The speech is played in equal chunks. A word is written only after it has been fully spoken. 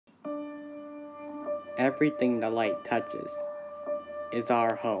Everything the light touches is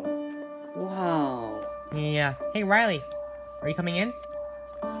our home. Wow. Yeah. Hey, Riley. Are you coming in?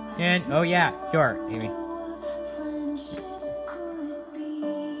 And, oh yeah, sure, Amy.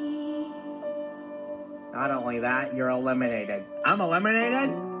 Not only that, you're eliminated. I'm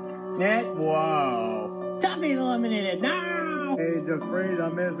eliminated? Ned? Whoa. Tuffy's eliminated. No! Age of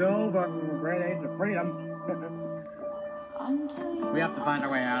freedom is over. Great age of freedom. We have to find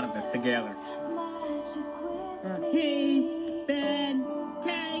our way out of this together. He's been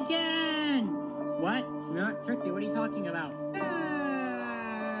taken! What? Not Trixie, what are you talking about?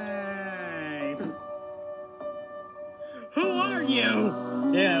 Hey! Who are you?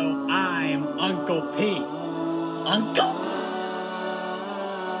 I'm Uncle Pete. Uncle?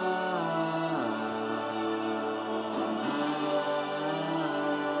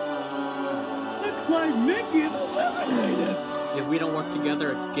 Looks like Mickey is eliminated. If we don't work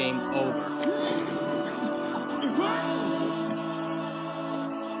together, it's game over.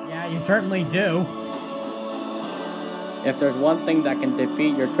 Yeah, you certainly do. If there's one thing that can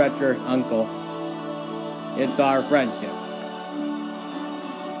defeat your treacherous uncle, it's our friendship.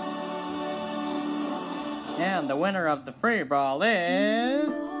 And the winner of the free brawl is...